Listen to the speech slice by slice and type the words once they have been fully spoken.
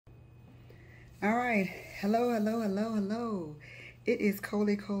All right. Hello, hello, hello, hello. It is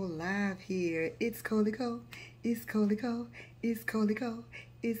Coley Cole Live here. It's Coley Cole. It's Coley Cole. It's Coley Cole.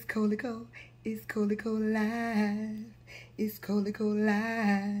 It's Coley Cole. It's Coley Cole Live. It's Coley Cole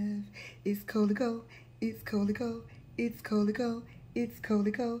Live. It's Coley Cole. It's Coley Cole. It's Coley Cole. It's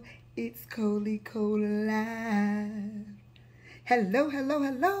Coley Cole. It's Coley Cole Live. Hello, hello,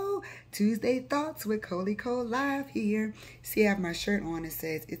 hello. Tuesday Thoughts with Coley Cole Live here. See, I have my shirt on. It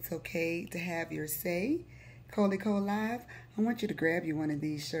says, it's okay to have your say. Coley Cole Live. I want you to grab you one of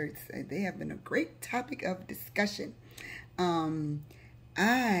these shirts. They have been a great topic of discussion. I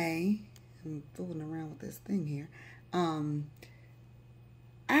am fooling around with this thing here. I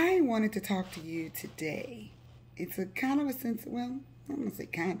wanted to talk to you today. It's a kind of a sensitive, well, I'm going to say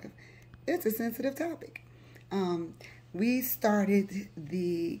kind of. It's a sensitive topic. We started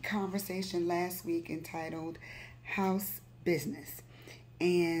the conversation last week entitled House Business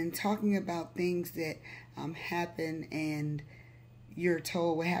and talking about things that happen and you're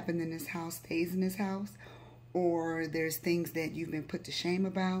told what happened in this house stays in this house, or there's things that you've been put to shame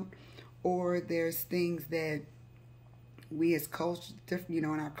about, or there's things that we as culture, in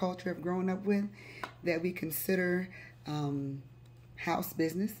our culture have grown up with that we consider house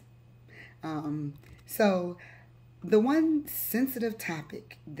business. So the one sensitive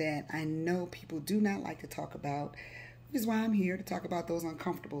topic that I know people do not like to talk about, which is why I'm here to talk about those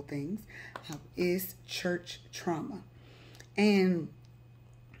uncomfortable things, is church trauma. And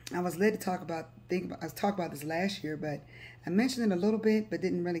I was led to talk about this last year, but I mentioned it a little bit, but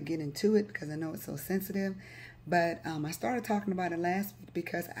didn't really get into it because I know it's so sensitive. But I started talking about it last week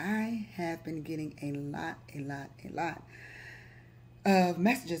because I have been getting a lot of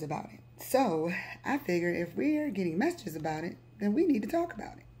messages about it. So I figured if we're getting messages about it, then we need to talk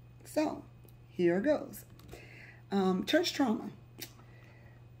about it. So here it goes. Church trauma.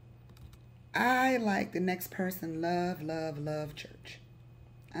 I, like the next person, love church.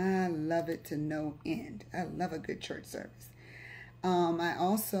 I love it to no end. I love a good church service. I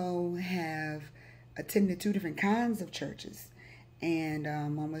also have attended two different kinds of churches. And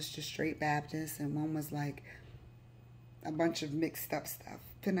one was just straight Baptist, and one was like a bunch of mixed up stuff.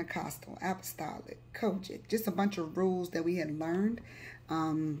 Pentecostal, apostolic, Kojic, just a bunch of rules that we had learned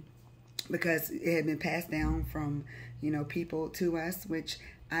because it had been passed down from, people to us, which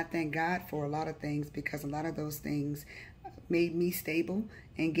I thank God for a lot of things because a lot of those things made me stable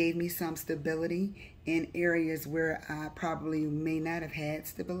and gave me some stability in areas where I probably may not have had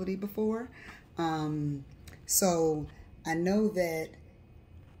stability before. So I know that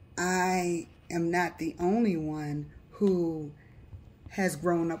I am not the only one who has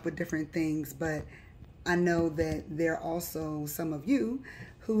grown up with different things, but I know that there are also some of you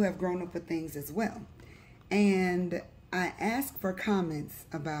who have grown up with things as well. And I asked for comments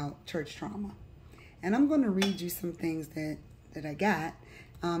about church trauma. And I'm going to read you some things that I got.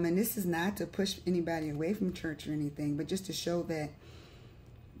 And this is not to push anybody away from church or anything, but just to show that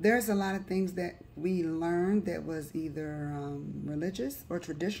there's a lot of things that we learned that was either religious or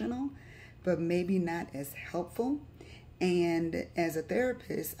traditional, but maybe not as helpful. And as a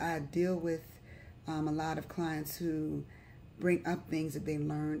therapist, I deal with a lot of clients who bring up things that they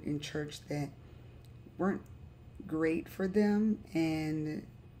learned in church that weren't great for them. And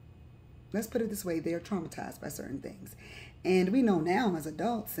let's put it this way, they're traumatized by certain things. And we know now as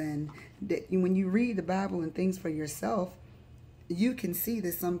adults, and that when you read the Bible and things for yourself, you can see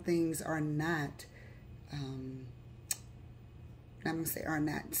that some things are not, I'm going to say are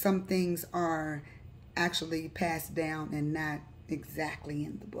not, some things are actually passed down and not exactly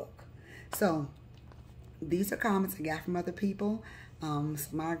in the book. So these are comments I got from other people.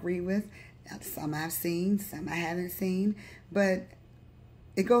 Some I agree with, some I've seen, some I haven't seen, but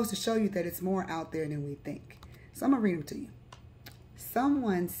it goes to show you that it's more out there than we think. So I'm going to read them to you.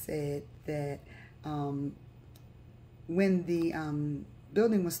 Someone said that when the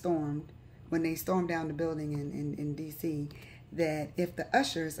building was stormed, when they stormed down the building in D.C., that if the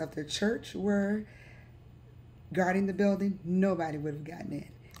ushers of the church were guarding the building, nobody would have gotten in.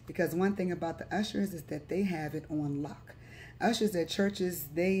 Because one thing about the ushers is that they have it on lock. Ushers at churches,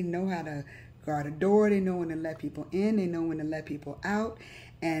 they know how to guard a door. They know when to let people in. They know when to let people out.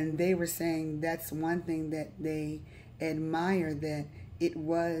 And they were saying that's one thing that they admire, that it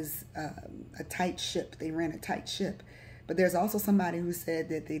was a tight ship. They ran a tight ship. But there's also somebody who said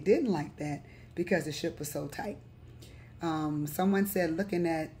that they didn't like that because the ship was so tight. Someone said looking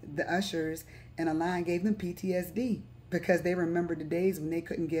at the ushers in a line gave them PTSD because they remembered the days when they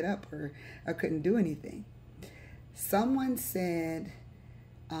couldn't get up or couldn't do anything. Someone said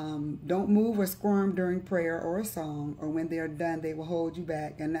Don't move or squirm during prayer or a song, or when they are done, they will hold you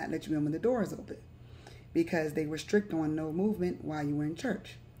back and not let you in when the door is open, because they were strict on no movement while you were in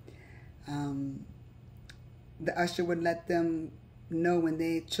church. The usher would let them know when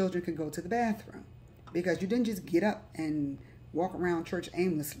their children could go to the bathroom, because you didn't just get up and walk around church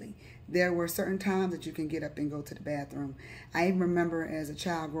aimlessly. There were certain times that you can get up and go to the bathroom. I even remember as a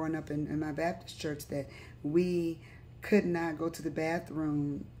child growing up in my Baptist church that we could not go to the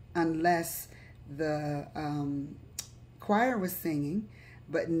bathroom unless the choir was singing,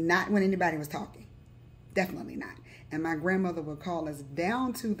 but not when anybody was talking. Definitely not. And my grandmother would call us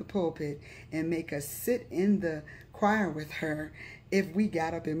down to the pulpit and make us sit in the choir with her if we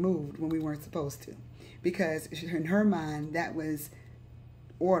got up and moved when we weren't supposed to. Because in her mind, that was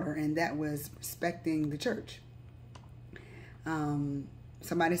order and that was respecting the church.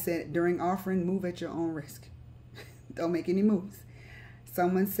 Somebody said, during offering, move at your own risk. Don't make any moves.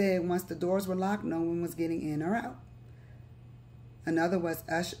 Someone said once the doors were locked, no one was getting in or out. Another was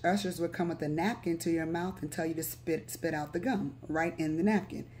ushers would come with a napkin to your mouth and tell you to spit out the gum right in the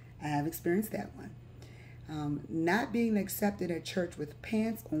napkin. I have experienced that one. Not being accepted at church with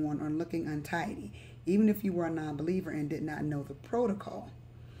pants on or looking untidy, even if you were a non-believer and did not know the protocol.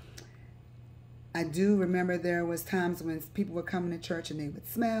 I do remember there was times when people would come into church and they would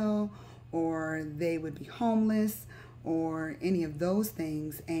smell, or they would be homeless, or any of those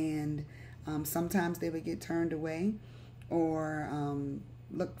things, and sometimes they would get turned away or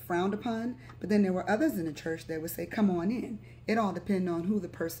looked frowned upon. But then there were others in the church that would say, come on in. It all depended on who the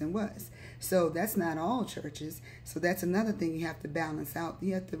person was. So that's not all churches. So that's another thing you have to balance out.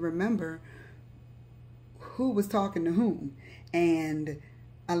 You have to remember who was talking to whom. And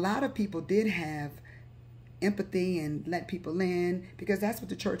a lot of people did have empathy and let people in, because that's what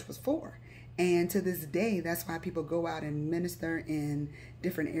the church was for. And to this day, that's why people go out and minister in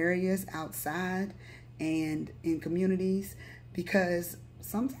different areas outside and in communities, because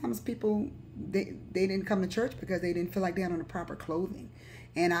sometimes people, they didn't come to church because they didn't feel like they had on the proper clothing.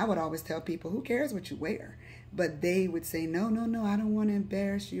 And I would always tell people, who cares what you wear? But they would say, no, I don't want to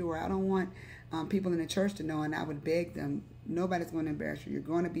embarrass you, or I don't want people in the church to know. And I would beg them, nobody's going to embarrass you. You're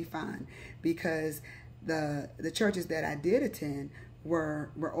going to be fine. Because the churches that I did attend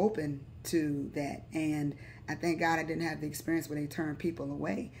were open to that. And I thank God I didn't have the experience where they turned people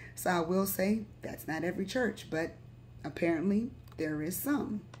away. So I will say that's not every church, but apparently there is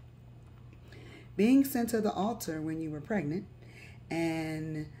some. Being sent to the altar when you were pregnant,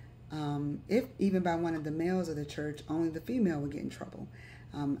 and if even by one of the males of the church, only the female would get in trouble.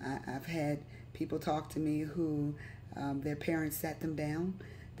 I've had people talk to me who their parents sat them down.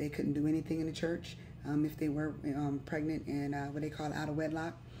 They couldn't do anything in the church if they were pregnant and what they call out of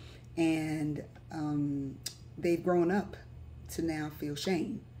wedlock. And they've grown up to now feel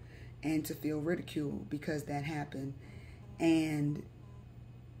shame and to feel ridiculed because that happened. And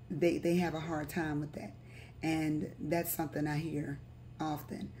they have a hard time with that. And that's something I hear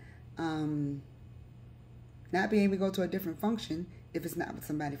often. Not being able to go to a different function if it's not with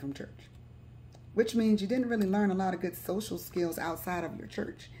somebody from church. Which means you didn't really learn a lot of good social skills outside of your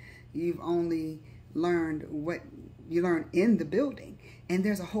church. You've only learned what you learn in the building. And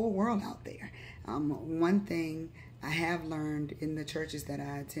there's a whole world out there. One thing I have learned in the churches that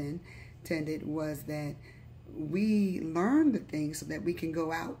I attended was that we learn the things so that we can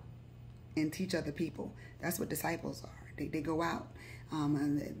go out and teach other people. That's what disciples are. They go out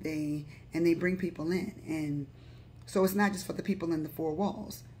and they bring people in. And so it's not just for the people in the four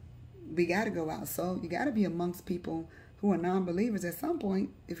walls. We got to go out. So you got to be amongst people who are non-believers at some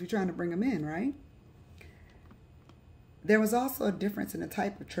point if you're trying to bring them in, right? There was also a difference in the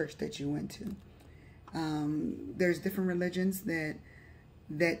type of church that you went to. There's different religions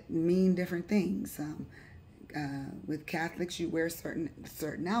that mean different things. With Catholics, you wear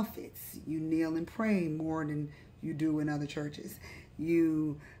certain outfits. You kneel and pray more than you do in other churches.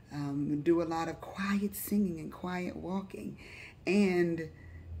 You do a lot of quiet singing and quiet walking. And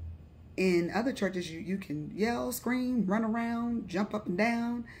in other churches, you can yell, scream, run around, jump up and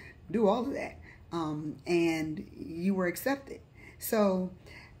down, do all of that. And you were accepted. So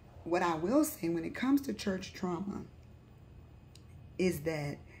what I will say when it comes to church trauma is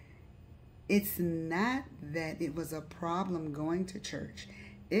that it's not that it was a problem going to church.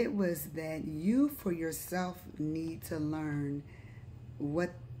 It was that you for yourself need to learn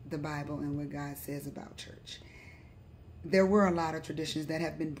what the Bible and what God says about church. There were a lot of traditions that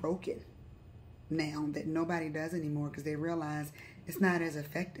have been broken now that nobody does anymore because they realize it's not as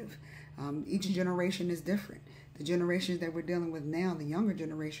effective. Each generation is different. The generations that we're dealing with now, the younger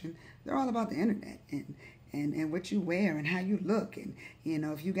generation, they're all about the internet and what you wear and how you look, and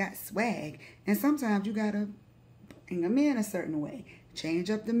if you got swag. And sometimes you gotta bring them in a certain way, change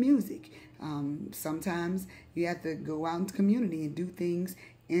up the music. Sometimes you have to go out into the community and do things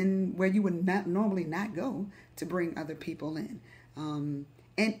in where you would not normally not go to bring other people in.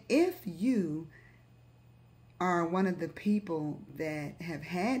 And if you are one of the people that have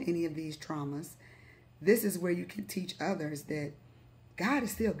had any of these traumas, this is where you can teach others that God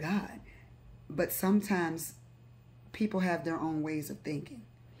is still God, but sometimes people have their own ways of thinking.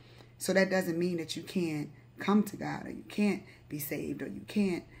 So that doesn't mean that you can't come to God, or you can't be saved, or you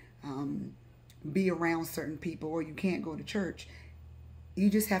can't be around certain people, or you can't go to church. You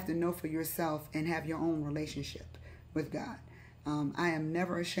just have to know for yourself and have your own relationship with God. I am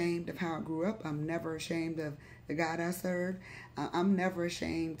never ashamed of how I grew up. I'm never ashamed of the God I serve. I'm never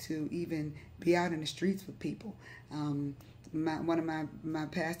ashamed to even be out in the streets with people. One of my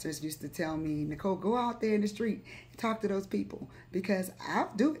pastors used to tell me, Nicole, go out there in the street and talk to those people, because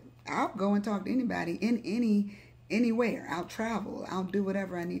I'll do it. I'll go and talk to anybody in anywhere. I'll travel. I'll do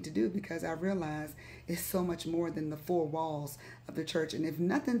whatever I need to do, because I realize it's so much more than the four walls of the church. And if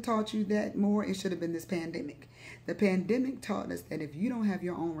nothing taught you that more, it should have been this pandemic. The pandemic taught us that if you don't have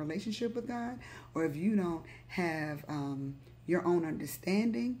your own relationship with God, or if you don't have your own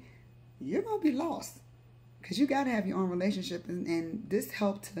understanding, you're going to be lost, because you got to have your own relationship. And this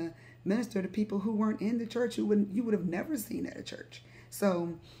helped to minister to people who weren't in the church, you would have never seen at a church.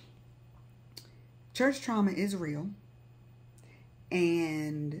 So church trauma is real,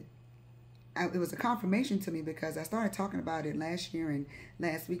 and it was a confirmation to me, because I started talking about it last year and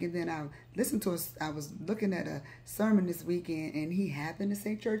last week, and then I was looking at a sermon this weekend, and he happened to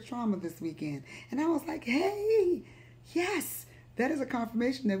say church trauma this weekend, and I was like, hey, yes, that is a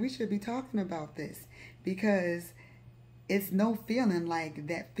confirmation that we should be talking about this, because it's no feeling like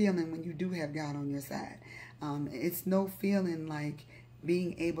that feeling when you do have God on your side. It's no feeling like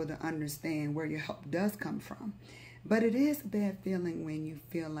being able to understand where your help does come from. But it is a bad feeling when you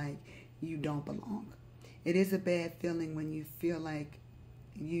feel like you don't belong. It is a bad feeling when you feel like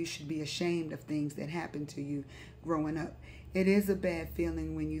you should be ashamed of things that happened to you growing up. It is a bad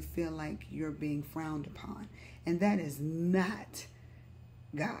feeling when you feel like you're being frowned upon. And that is not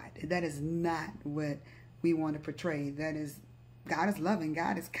God. That is not what we want to portray. God is loving,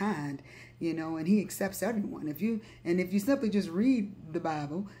 God is kind, and he accepts everyone. If you simply just read the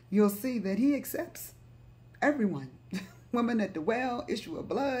Bible, you'll see that he accepts everyone. Women at the well, issue of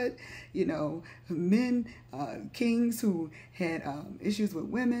blood, men, kings who had issues with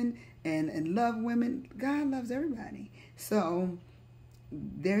women and love women. God loves everybody. So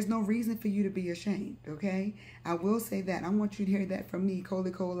there's no reason for you to be ashamed, okay? I will say that. I want you to hear that from me,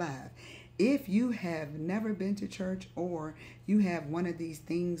 Coley Cole Live. If you have never been to church, or you have one of these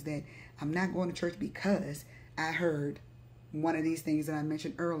things that I'm not going to church because I heard one of these things that I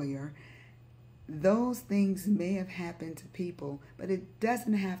mentioned earlier, those things may have happened to people, but it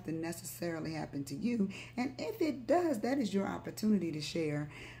doesn't have to necessarily happen to you. And if it does, that is your opportunity to share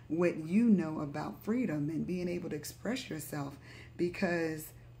what you know about freedom and being able to express yourself,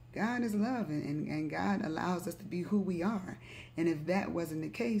 because God is love, and God allows us to be who we are. And if that wasn't the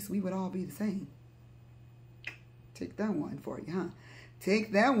case, we would all be the same. Take that one for you, huh?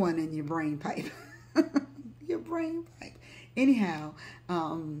 Take that one in your brain pipe. Your brain pipe. Anyhow,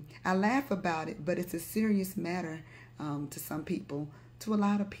 I laugh about it, but it's a serious matter to some people, to a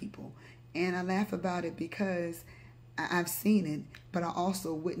lot of people. And I laugh about it because I've seen it, but I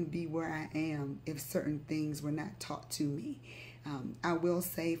also wouldn't be where I am if certain things were not taught to me. I will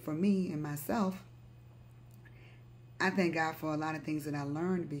say, for me and myself, I thank God for a lot of things that I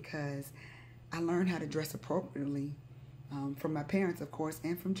learned, because I learned how to dress appropriately from my parents, of course,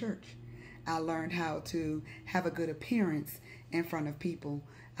 and from church. I learned how to have a good appearance in front of people.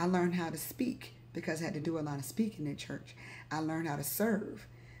 I learned how to speak, because I had to do a lot of speaking at church. I learned how to serve,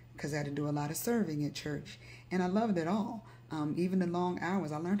 because I had to do a lot of serving at church. And I loved it all. Even the long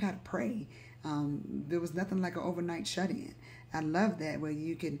hours. I learned how to pray. There was nothing like an overnight shut-in. I love that, where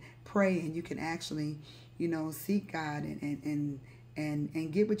you can pray and you can actually, seek God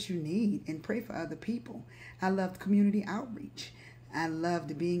and get what you need and pray for other people. I loved community outreach. I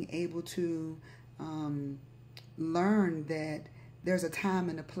loved being able to learn that there's a time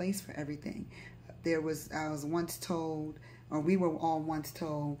and a place for everything. I was once told, or we were all once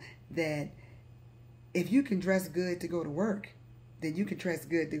told, that if you can dress good to go to work, then you can dress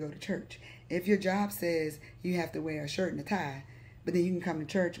good to go to church. If your job says you have to wear a shirt and a tie, but then you can come to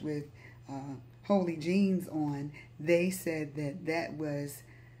church with holy jeans on, they said that was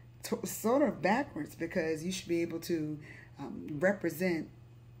sort of backwards, because you should be able to represent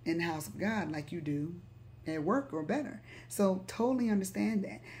in the house of God like you do at work or better. So totally understand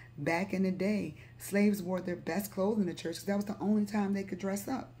that. Back in the day, slaves wore their best clothes in the church because that was the only time they could dress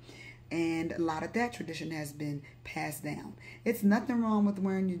up. And a lot of that tradition has been passed down. It's nothing wrong with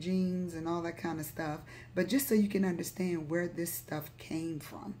wearing your jeans and all that kind of stuff, but just so you can understand where this stuff came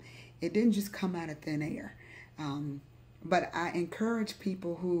from. It didn't just come out of thin air. But I encourage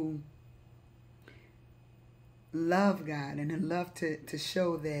people who love God and who love to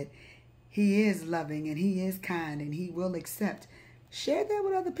show that He is loving and He is kind and He will accept. Share that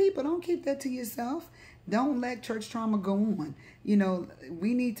with other people. Don't keep that to yourself. Don't let church trauma go on. You know,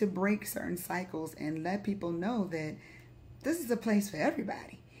 we need to break certain cycles and let people know that this is a place for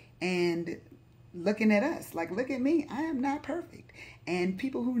everybody. And looking at us, like, look at me. I am not perfect. And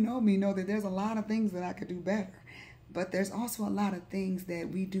people who know me know that there's a lot of things that I could do better. But there's also a lot of things that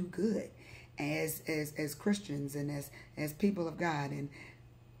we do good as Christians and as people of God. And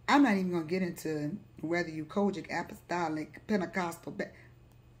I'm not even going to get into whether you Kojic, Apostolic, Pentecostal.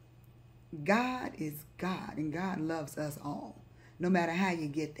 God is God, and God loves us all, no matter how you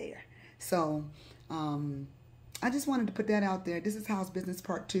get there. So I just wanted to put that out there. This is House Business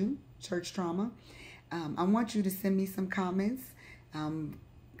Part 2, Church Trauma. I want you to send me some comments.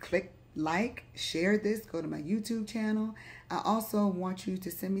 Click like, share this, go to my YouTube channel. I also want you to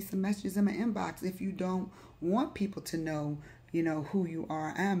send me some messages in my inbox if you don't want people to know, you know, who you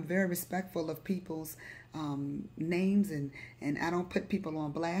are. I am very respectful of people's names, and I don't put people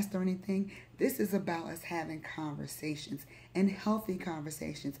on blast or anything. This is about us having conversations, and healthy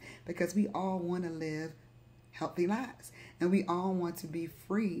conversations, because we all want to live healthy lives, and we all want to be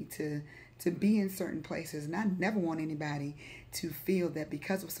free to be in certain places. And I never want anybody to feel that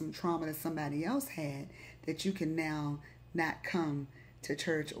because of some trauma that somebody else had, that you can now not come to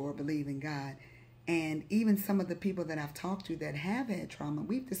church or believe in God. And even some of the people that I've talked to that have had trauma,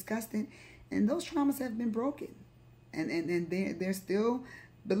 we've discussed it, and those traumas have been broken. And they're still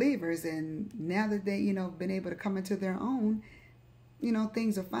believers. And now that they, you know, been able to come into their own, you know,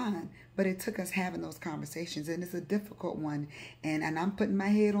 things are fine. But it took us having those conversations, and it's a difficult one. And I'm putting my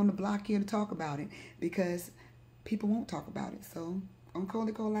head on the block here to talk about it, because people won't talk about it. So on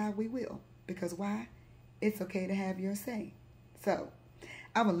Coley Cole Live, we will. Because why? It's okay to have your say. So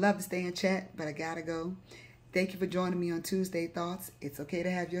I would love to stay in chat, but I gotta go. Thank you for joining me on Tuesday Thoughts. It's okay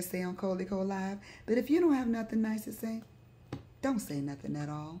to have your say on Coley Cole Live, but if you don't have nothing nice to say, don't say nothing at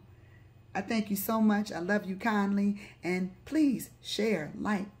all. I thank you so much. I love you kindly, and please share,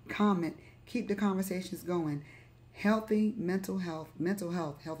 like, comment, keep the conversations going. Healthy mental health,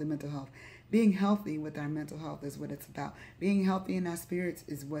 healthy mental health. Being healthy with our mental health is what it's about. Being healthy in our spirits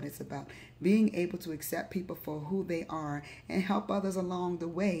is what it's about. Being able to accept people for who they are and help others along the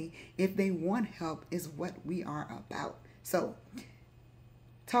way if they want help is what we are about. So,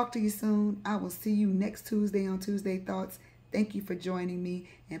 talk to you soon. I will see you next Tuesday on Tuesday Thoughts. Thank you for joining me,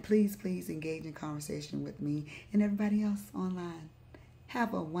 and please, please engage in conversation with me and everybody else online.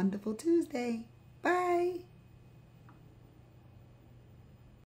 Have a wonderful Tuesday.